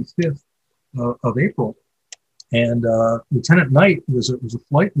the 25th of April. And Lieutenant Knight was a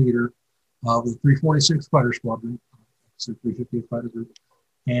flight leader with the 346th Fighter Squadron, the 350th Fighter Group,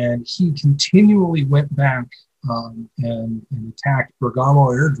 and he continually went back and attacked Bergamo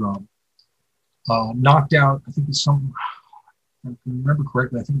Aerodrome, knocked out, I think it's if I can remember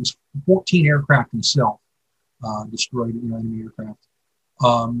correctly, I think it was 14 aircraft himself, destroyed enemy aircraft.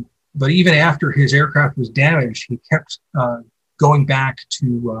 But even after his aircraft was damaged, he kept going back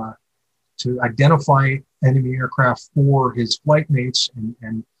to identify enemy aircraft for his flight mates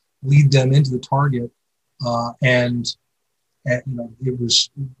and lead them into the target. It was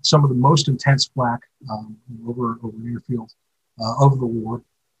some of the most intense flak over an airfield of the war.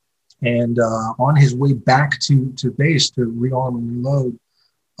 And on his way back to base to rearm and reload,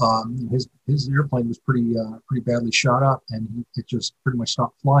 his airplane was pretty badly shot up, and it just pretty much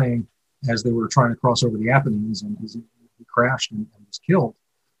stopped flying as they were trying to cross over the Apennines, and he crashed and was killed.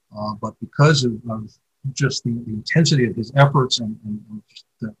 But because of just the intensity of his efforts and just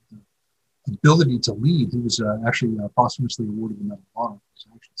the ability to lead, he was actually posthumously awarded the Medal of Honor for his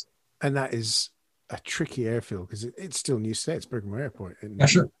actions. And that is a tricky airfield because it's still New State, it's Bergamo Airport. And yeah,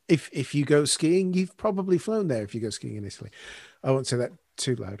 sure. If you go skiing, you've probably flown there. If you go skiing in Italy, I won't say that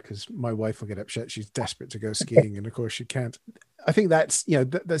too loud because my wife will get upset. She's desperate to go skiing, and of course she can't. I think that's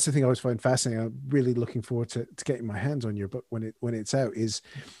that's the thing I always find fascinating. I'm really looking forward to getting my hands on your book when it's out. Is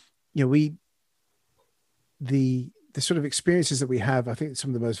the sort of experiences that we have. I think some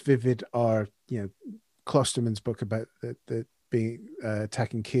of the most vivid are Klosterman's book about the being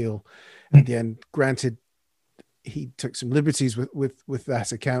attacking Kiel at the end. Granted, he took some liberties with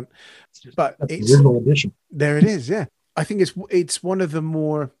that account, but it's edition. There it is. Yeah, I think it's one of the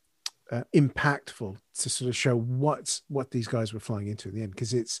more impactful to sort of show what these guys were flying into in the end,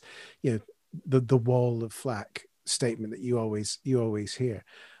 because it's the wall of flak statement that you always hear.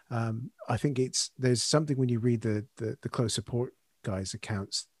 I think there's something when you read the close support guys'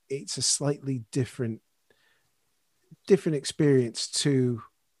 accounts, it's a slightly different experience to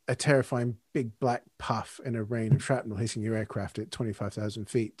a terrifying big black puff in a rain of shrapnel hitting your aircraft at 25,000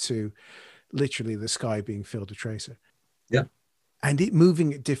 feet to literally the sky being filled with tracer. Yeah. And it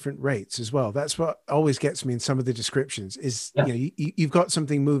moving at different rates as well. That's what always gets me in some of the descriptions is, you've got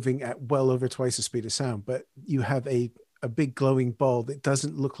something moving at well over twice the speed of sound, but you have a big glowing ball that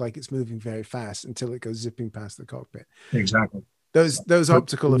doesn't look like it's moving very fast until it goes zipping past the cockpit. Exactly. Those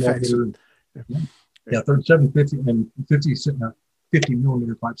optical effects. 37, 50, and 50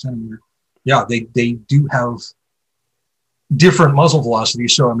 millimeter, 5 centimeter. Yeah, they do have different muzzle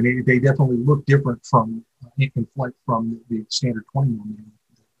velocities. So, I mean, they definitely look different from in flight from the standard 20 millimeter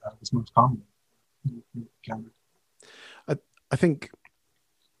that is most commonly encountered. I think,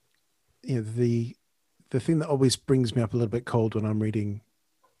 the thing that always brings me up a little bit cold when I'm reading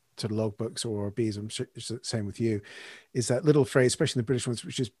sort of logbooks or ORBs, I'm sure it's the same with you, is that little phrase, especially the British ones,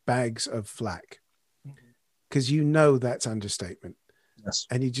 which is bags of flak. Because that's understatement. Yes.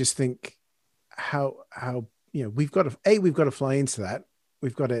 And you just think how we've got to fly into that.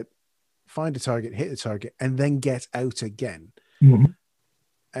 We've got to find a target, hit a target, and then get out again. Mm-hmm.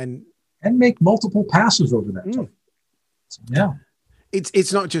 And make multiple passes over that target. So, yeah.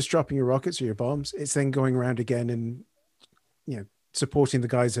 It's not just dropping your rockets or your bombs. It's then going around again and, supporting the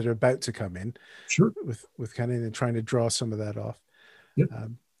guys that are about to come in. Sure. With cannon and trying to draw some of that off. Yep.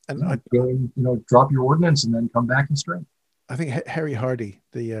 And drop your ordnance and then come back and strike. I think Harry Hardy,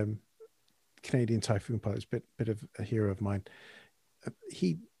 the Canadian Typhoon pilot, is a bit of a hero of mine.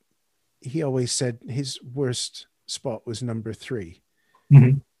 He he always said his worst spot was number 3,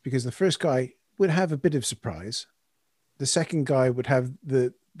 because the first guy would have a bit of surprise. The second guy would have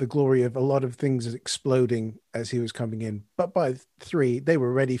the glory of a lot of things exploding as he was coming in. But by 3, they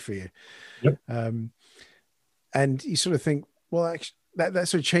were ready for you. Yep. And you sort of think, well, actually, that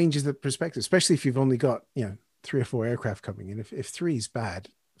sort of changes the perspective, especially if you've only got, 3 or 4 aircraft coming in. If 3 is bad,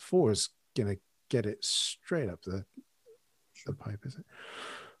 4 is going to get it straight up the pipe, is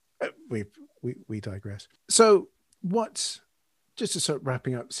it? We digress. So just to start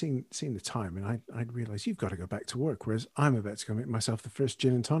wrapping up, seeing the time, and I'd realize you've got to go back to work, whereas I'm about to go make myself the first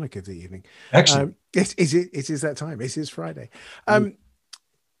gin and tonic of the evening. Excellent. It is that time. It is Friday.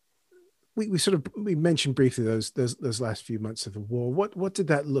 We mentioned briefly those last few months of the war. What did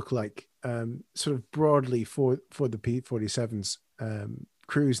that look like, sort of broadly for the P-47's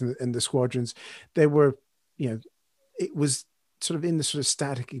crews and the squadrons? They were, it was sort of in the sort of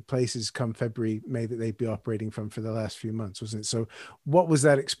staticky places come February, May that they'd be operating from for the last few months, wasn't it? So what was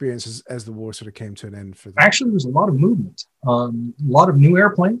that experience as the war sort of came to an end for them? Actually, there was a lot of movement, a lot of new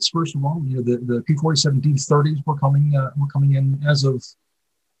airplanes. First of all, the P-47 D-30s were coming in as of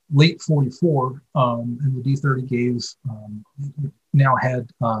late 44, and the D-30 now had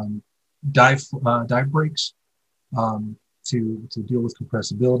dive brakes to deal with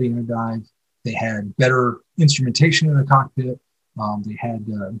compressibility in a dive. They had better instrumentation in the cockpit. They had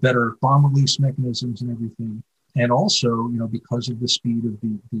better bomb release mechanisms and everything. And also, because of the speed of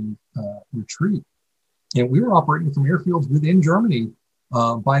the retreat, and we were operating from airfields within Germany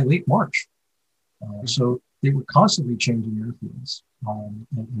by late March. So they were constantly changing airfields and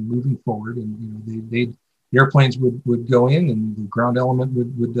moving forward. And the airplanes would go in, and the ground element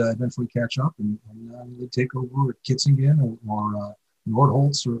would eventually catch up, and they'd take over at Kitzingen or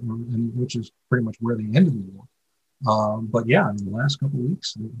Nordholz, which is pretty much where they ended the war. But yeah, in the last couple of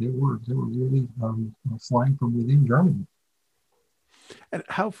weeks, they were really flying from within Germany. And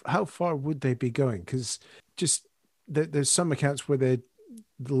how far would they be going? Because just there's some accounts where the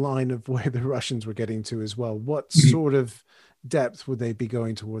line of where the Russians were getting to as well. What sort of depth would they be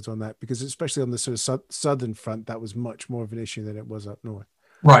going towards on that? Because especially on the sort of southern front, that was much more of an issue than it was up north.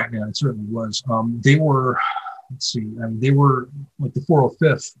 Right. Yeah, it certainly was. They were. Let's see. They were like the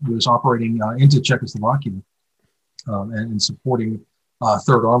 405th was operating into Czechoslovakia and supporting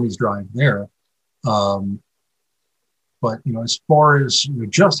Third Army's drive there. But as far as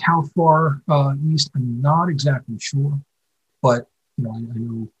just how far east, I'm not exactly sure. But I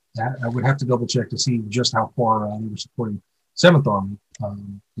know that I would have to double check to see just how far they were supporting Seventh Army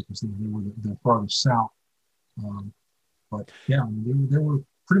because they were the farthest south. But yeah, they were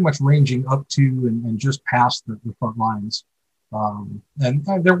pretty much ranging up to and just past the front lines. And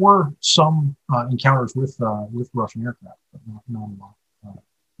there were some encounters with Russian aircraft, but not a lot,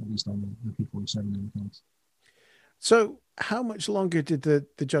 at least on the P-47 and things. So how much longer did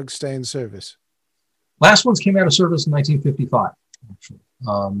the Jugs stay in service? Last ones came out of service in 1955, actually.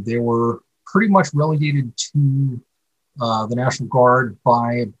 They were pretty much relegated to the National Guard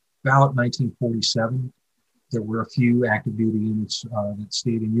by about 1947. There were a few active duty units that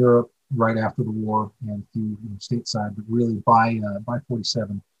stayed in Europe right after the war, and a few stateside. But really, by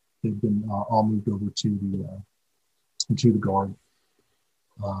 47, they've been all moved over to the Guard.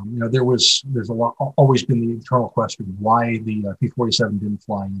 There's always been the eternal question why the P-47 didn't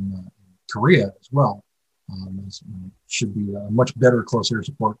fly in Korea as well. It should be a much better close air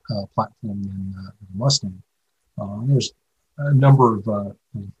support platform than the Mustang. There's a number of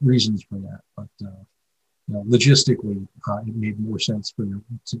reasons for that, but logistically, it made more sense for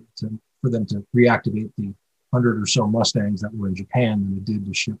them to reactivate the 100 or so Mustangs that were in Japan than it did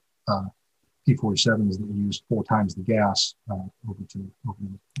to ship P-47s that used 4 times the gas over to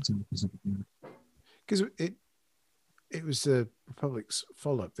the Pacific there. Because it was the Republic's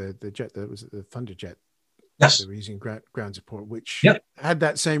follow-up, the jet that was the Thunderjet. Yes, they were using ground support, which yep. had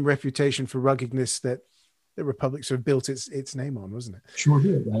that same reputation for ruggedness that the Republic sort of built its name on, wasn't it? Sure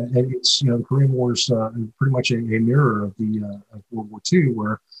did. And it's the Korean War is pretty much a mirror of the of World War II,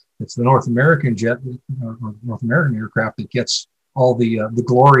 where it's the North American jet, North American aircraft that gets all the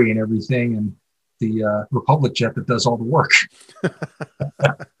glory and everything, and the Republic jet that does all the work.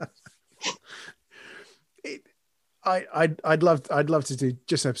 I'd love to do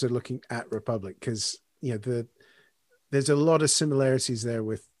just an episode looking at Republic, because there's a lot of similarities there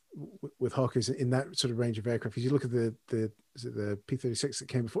with Hawkers in that sort of range of aircraft. If you look at the P-36 that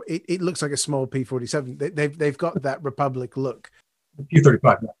came before, it looks like a small P-47. They've got that Republic look.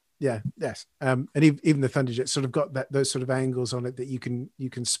 P-35. Yeah. Yes. And even the Thunderjet sort of got those sort of angles on it that you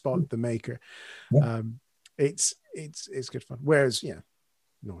can spot the maker. Yeah. It's good fun. Whereas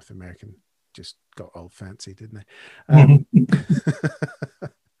North American just got old fancy, didn't they?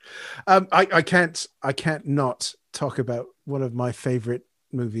 I can't not talk about one of my favorite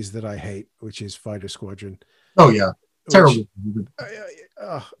movies that I hate, which is Fighter Squadron. Oh yeah, terrible.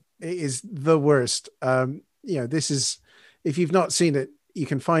 It is the worst. This is, if you've not seen it, you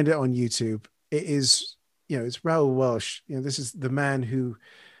can find it on YouTube. It is, it's Raoul Walsh. This is the man who,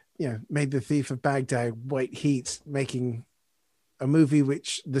 made The Thief of Baghdad, White Heat, making a movie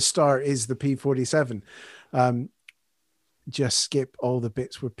which the star is the P-47. Just skip all the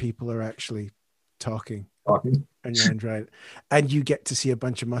bits where people are actually talking. And you're Android, and you get to see a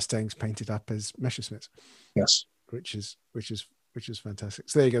bunch of Mustangs painted up as Messerschmitts. Yes, which is fantastic.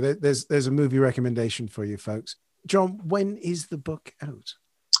 So there you go. There's a movie recommendation for you folks. John, when is the book out?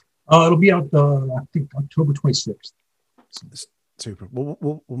 It'll be out I think October 26th. Super.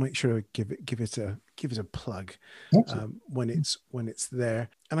 We'll make sure to give it a plug when it's there.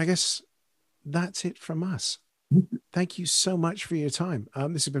 And I guess that's it from us. Thank you so much for your time.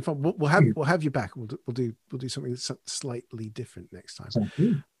 This has been fun. We'll have you back. We'll do something slightly different next time. Thank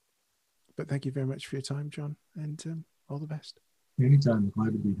you. But thank you very much for your time, John, and all the best. Anytime.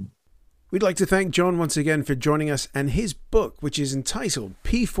 Glad to be here. We'd like to thank John once again for joining us, and his book, which is entitled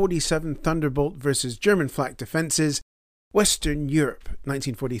P-47 Thunderbolt versus German Flak Defenses, Western Europe,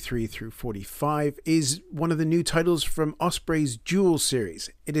 1943 through 45, is one of the new titles from Osprey's Jewel series.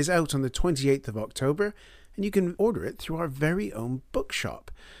 It is out on the 28th of October, and you can order it through our very own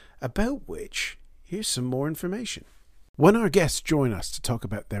bookshop, about which, here's some more information. When our guests join us to talk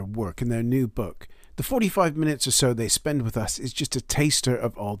about their work and their new book, the 45 minutes or so they spend with us is just a taster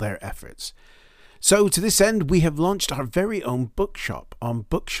of all their efforts. So to this end, we have launched our very own bookshop on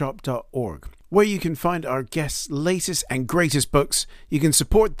bookshop.org, where you can find our guests' latest and greatest books. You can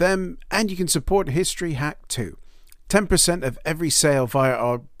support them, and you can support History Hack too. 10% of every sale via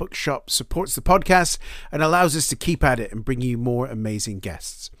our bookshop supports the podcast and allows us to keep at it and bring you more amazing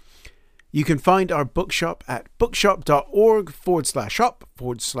guests. You can find our bookshop at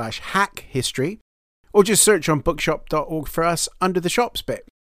bookshop.org/shop/hack history, or just search on bookshop.org for us under the shops bit.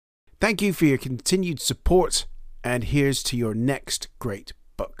 Thank you for your continued support, and here's to your next great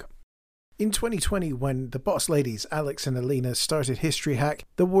book. In 2020, when the boss ladies, Alex and Alina, started History Hack,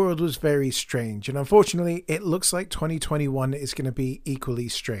 the world was very strange, and unfortunately, it looks like 2021 is going to be equally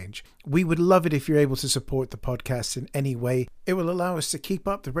strange. We would love it if you're able to support the podcast in any way. It will allow us to keep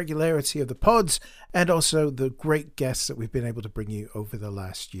up the regularity of the pods and also the great guests that we've been able to bring you over the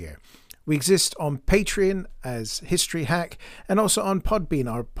last year. We exist on Patreon as History Hack, and also on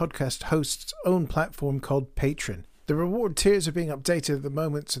Podbean, our podcast host's own platform called Patreon. The reward tiers are being updated at the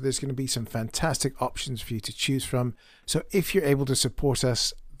moment, so there's going to be some fantastic options for you to choose from. So if you're able to support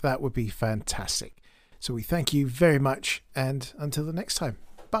us, that would be fantastic. So we thank you very much, and until the next time,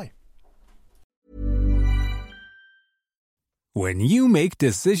 bye. When you make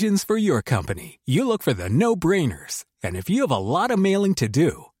decisions for your company, you look for the no-brainers. And if you have a lot of mailing to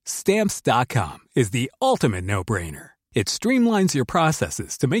do, Stamps.com is the ultimate no-brainer. It streamlines your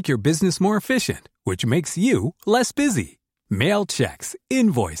processes to make your business more efficient, which makes you less busy. Mail checks,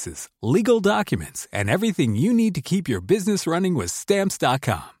 invoices, legal documents, and everything you need to keep your business running with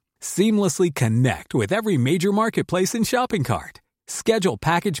Stamps.com. Seamlessly connect with every major marketplace and shopping cart. Schedule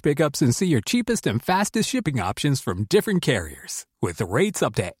package pickups and see your cheapest and fastest shipping options from different carriers, with rates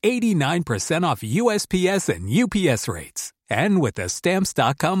up to 89% off USPS and UPS rates. And with the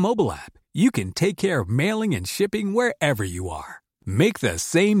Stamps.com mobile app, you can take care of mailing and shipping wherever you are. Make the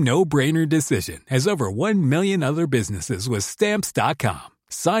same no-brainer decision as over 1 million other businesses with Stamps.com.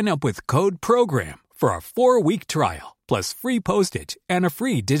 Sign up with code PROGRAM for a 4-week trial, plus free postage and a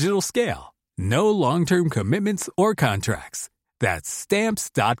free digital scale. No long-term commitments or contracts. That's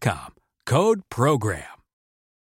Stamps.com. Code PROGRAM.